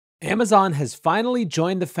Amazon has finally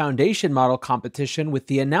joined the foundation model competition with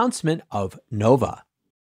the announcement of Nova.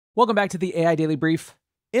 Welcome back to the AI Daily Brief.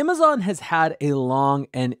 Amazon has had a long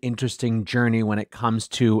and interesting journey when it comes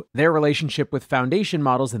to their relationship with foundation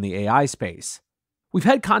models in the AI space. We've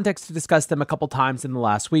had context to discuss them a couple times in the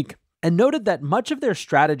last week, and noted that much of their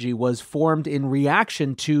strategy was formed in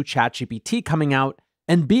reaction to ChatGPT coming out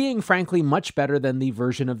and being, frankly, much better than the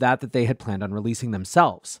version of that they had planned on releasing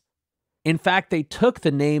themselves. In fact, they took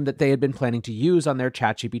the name that they had been planning to use on their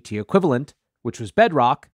ChatGPT equivalent, which was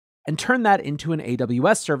Bedrock, and turned that into an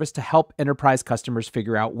AWS service to help enterprise customers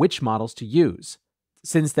figure out which models to use.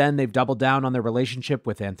 Since then, they've doubled down on their relationship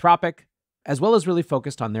with Anthropic, as well as really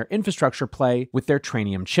focused on their infrastructure play with their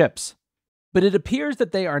Trainium chips. But it appears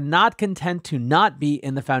that they are not content to not be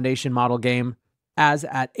in the foundation model game, as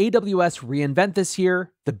at AWS reInvent this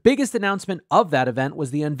year, the biggest announcement of that event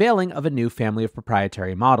was the unveiling of a new family of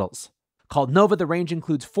proprietary models. Called Nova, the range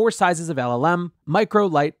includes 4 sizes of LLM: Micro,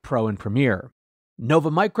 Lite, Pro, and Premier. Nova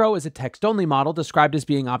Micro is a text-only model described as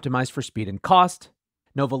being optimized for speed and cost.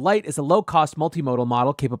 Nova Lite is a low-cost multimodal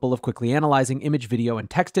model capable of quickly analyzing image, video, and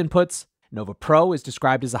text inputs. Nova Pro is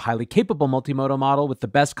described as a highly capable multimodal model with the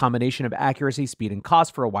best combination of accuracy, speed, and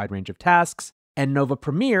cost for a wide range of tasks. And Nova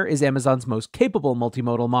Premier is Amazon's most capable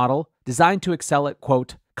multimodal model, designed to excel at,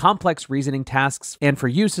 quote, complex reasoning tasks and for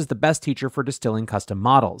use as the best teacher for distilling custom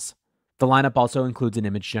models. The lineup also includes an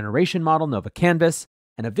image generation model, Nova Canvas,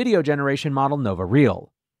 and a video generation model, Nova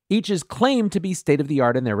Reel. Each is claimed to be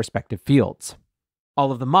state-of-the-art in their respective fields.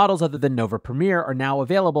 All of the models other than Nova Premier are now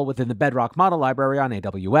available within the Bedrock model library on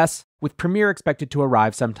AWS, with Premier expected to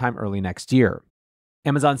arrive sometime early next year.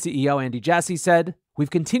 Amazon CEO Andy Jassy said,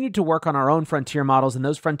 "We've continued to work on our own frontier models, and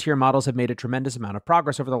those frontier models have made a tremendous amount of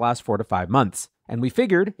progress over the last 4 to 5 months. And we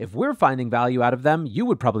figured, if we're finding value out of them, you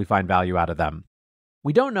would probably find value out of them."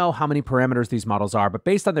 We don't know how many parameters these models are, but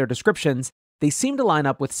based on their descriptions, they seem to line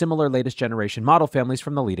up with similar latest generation model families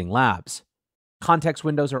from the leading labs. Context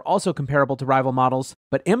windows are also comparable to rival models,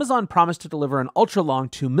 but Amazon promised to deliver an ultra-long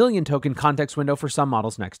 2 million token context window for some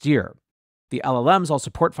models next year. The LLMs all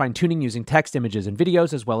support fine-tuning using text, images, and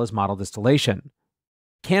videos, as well as model distillation.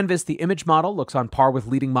 Canvas, the image model, looks on par with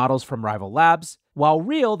leading models from rival labs, while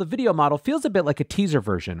Reel, the video model, feels a bit like a teaser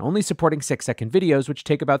version, only supporting 6-second videos, which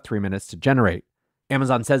take about 3 minutes to generate.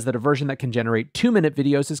 Amazon says that a version that can generate 2-minute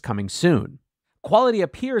videos is coming soon. Quality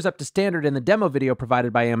appears up to standard in the demo video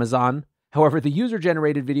provided by Amazon. However, the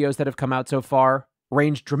user-generated videos that have come out so far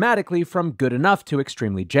range dramatically from good enough to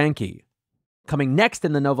extremely janky. Coming next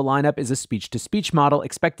in the Nova lineup is a speech-to-speech model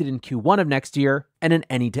expected in Q1 of next year, and an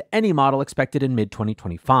any-to-any model expected in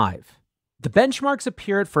mid-2025. The benchmarks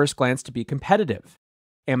appear at first glance to be competitive.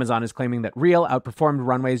 Amazon is claiming that Reel outperformed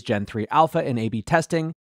Runway's Gen 3 Alpha in A/B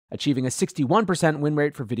testing, achieving a 61% win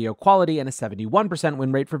rate for video quality and a 71%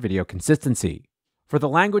 win rate for video consistency. For the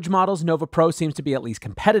language models, Nova Pro seems to be at least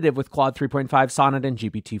competitive with Claude 3.5 Sonnet and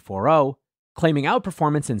GPT-4o, claiming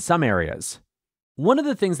outperformance in some areas. One of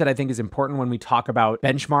the things that I think is important when we talk about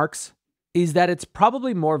benchmarks is that it's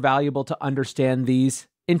probably more valuable to understand these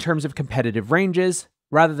in terms of competitive ranges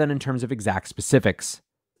rather than in terms of exact specifics.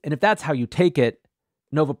 And if that's how you take it,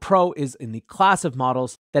 Nova Pro is in the class of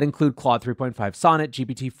models that include Claude 3.5 Sonnet,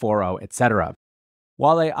 GPT-4o, etc.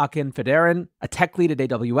 Wale Akinfederin, a tech lead at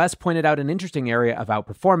AWS, pointed out an interesting area of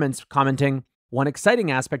outperformance, commenting, "One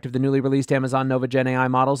exciting aspect of the newly released Amazon Nova Gen AI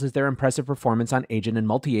models is their impressive performance on agent and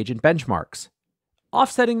multi-agent benchmarks."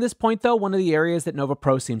 Offsetting this point, though, one of the areas that Nova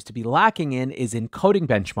Pro seems to be lacking in is in coding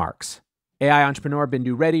benchmarks. AI entrepreneur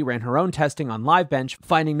Bindu Reddy ran her own testing on LiveBench,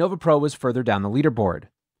 finding Nova Pro was further down the leaderboard.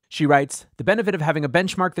 She writes, "The benefit of having a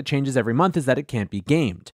benchmark that changes every month is that it can't be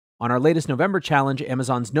gamed. On our latest November challenge,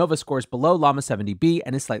 Amazon's Nova scores below Llama 70B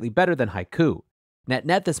and is slightly better than Haiku.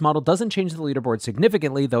 Net-net, this model doesn't change the leaderboard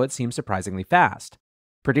significantly, though it seems surprisingly fast.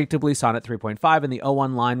 Predictably, Sonnet 3.5 and the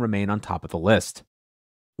O1 line remain on top of the list."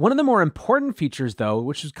 One of the more important features, though,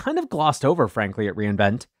 which was kind of glossed over, frankly, at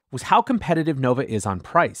reInvent, was how competitive Nova is on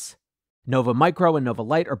price. Nova Micro and Nova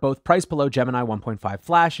Lite are both priced below Gemini 1.5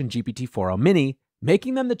 Flash and GPT-4o Mini,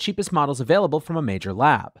 making them the cheapest models available from a major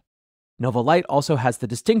lab. Nova Lite also has the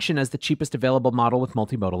distinction as the cheapest available model with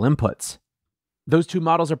multimodal inputs. Those two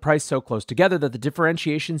models are priced so close together that the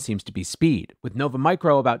differentiation seems to be speed, with Nova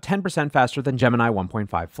Micro about 10% faster than Gemini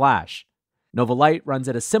 1.5 Flash. Nova Lite runs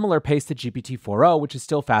at a similar pace to GPT-4o, which is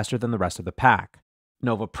still faster than the rest of the pack.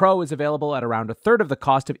 Nova Pro is available at around a third of the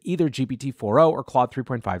cost of either GPT-4o or Claude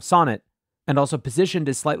 3.5 Sonnet, and also positioned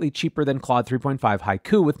as slightly cheaper than Claude 3.5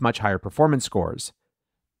 Haiku with much higher performance scores.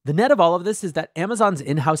 The net of all of this is that Amazon's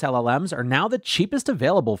in-house LLMs are now the cheapest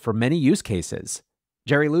available for many use cases.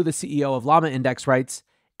 Jerry Liu, the CEO of Llama Index, writes,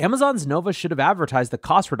 Amazon's Nova should have advertised the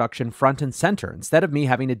cost reduction front and center instead of me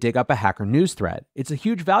having to dig up a hacker news thread. It's a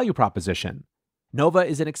huge value proposition. Nova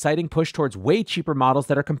is an exciting push towards way cheaper models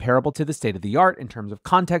that are comparable to the state of the art in terms of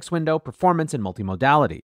context window, performance, and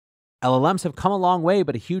multimodality. LLMs have come a long way,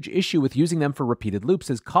 but a huge issue with using them for repeated loops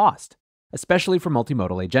is cost, especially for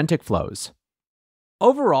multimodal agentic flows.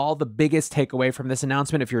 Overall, the biggest takeaway from this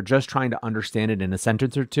announcement, if you're just trying to understand it in a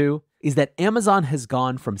sentence or two, is that Amazon has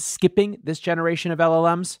gone from skipping this generation of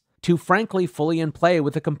LLMs to frankly fully in play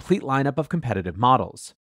with a complete lineup of competitive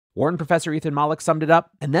models. Wharton professor Ethan Mollick summed it up,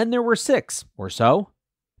 and then there were 6 or so.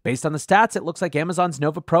 Based on the stats, it looks like Amazon's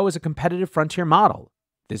Nova Pro is a competitive frontier model.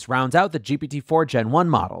 This rounds out the GPT-4 Gen 1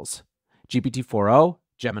 models: GPT-4o,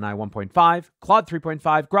 Gemini 1.5, Claude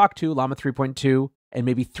 3.5, Grok 2, Llama 3.2, and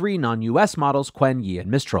maybe 3 non-US models, Qwen, Yi, and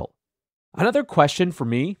Mistral. Another question for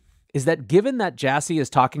me is that given that Jassy is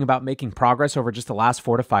talking about making progress over just the last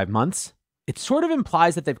 4 to 5 months, it sort of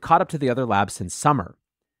implies that they've caught up to the other labs since summer,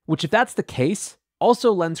 which, if that's the case,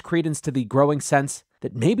 also lends credence to the growing sense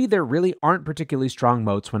that maybe there really aren't particularly strong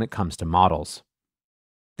moats when it comes to models.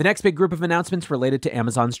 The next big group of announcements related to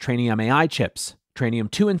Amazon's Trainium AI chips. Trainium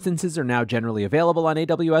 2 instances are now generally available on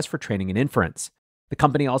AWS for training and inference. The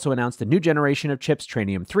company also announced a new generation of chips,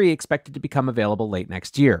 Trainium 3, expected to become available late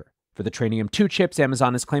next year. For the Trainium 2 chips,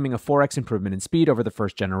 Amazon is claiming a 4x improvement in speed over the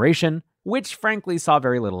first generation, which frankly saw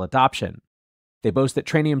very little adoption. They boast that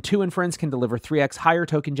Trainium 2 inference can deliver 3x higher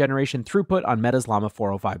token generation throughput on Meta's Llama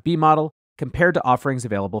 405B model compared to offerings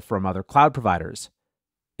available from other cloud providers.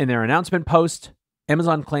 In their announcement post,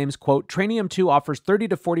 Amazon claims, quote, Trainium 2 offers 30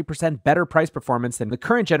 to 40% better price performance than the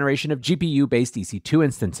current generation of GPU-based EC2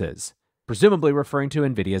 instances, presumably referring to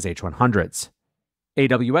NVIDIA's H100s.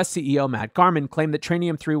 AWS CEO Matt Garman claimed that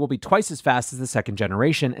Trainium 3 will be twice as fast as the second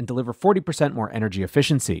generation and deliver 40% more energy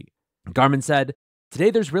efficiency. Garman said,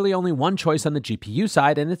 today there's really only one choice on the GPU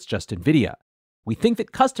side, and it's just NVIDIA. We think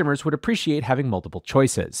that customers would appreciate having multiple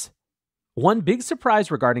choices. One big surprise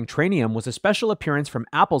regarding Trainium was a special appearance from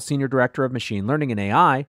Apple's Senior Director of Machine Learning and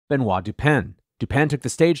AI, Benoit Dupin. Dupin took the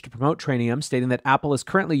stage to promote Trainium, stating that Apple is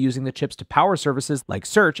currently using the chips to power services like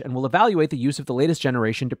search and will evaluate the use of the latest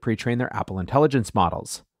generation to pre-train their Apple Intelligence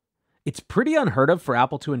models. It's pretty unheard of for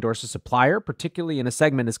Apple to endorse a supplier, particularly in a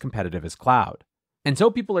segment as competitive as cloud. And so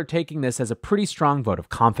people are taking this as a pretty strong vote of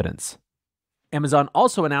confidence. Amazon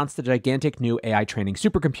also announced a gigantic new AI training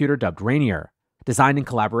supercomputer dubbed Rainier. Designed in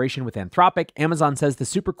collaboration with Anthropic, Amazon says the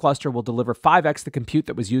supercluster will deliver 5x the compute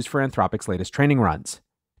that was used for Anthropic's latest training runs.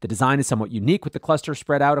 The design is somewhat unique, with the cluster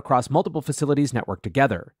spread out across multiple facilities networked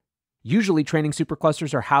together. Usually, training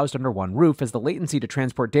superclusters are housed under one roof, as the latency to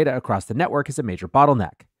transport data across the network is a major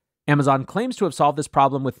bottleneck. Amazon claims to have solved this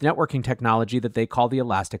problem with networking technology that they call the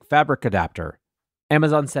Elastic Fabric Adapter.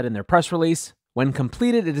 Amazon said in their press release, when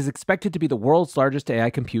completed, it is expected to be the world's largest AI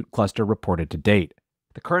compute cluster reported to date.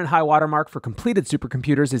 The current high watermark for completed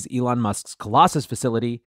supercomputers is Elon Musk's Colossus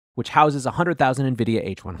facility, which houses 100,000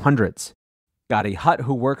 NVIDIA H100s. Gadi Hutt,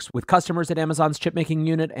 who works with customers at Amazon's chipmaking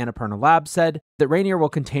unit, Annapurna Labs, said that Rainier will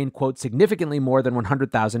contain, quote, significantly more than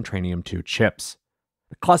 100,000 Trainium 2 chips.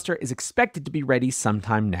 The cluster is expected to be ready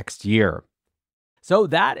sometime next year. So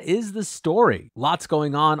that is the story. Lots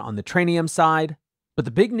going on the Trainium side, but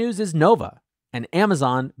the big news is Nova and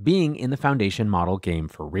Amazon being in the foundation model game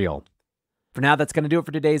for real. For now, that's going to do it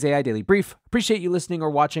for today's AI Daily Brief. Appreciate you listening or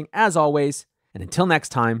watching as always, and until next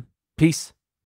time, peace.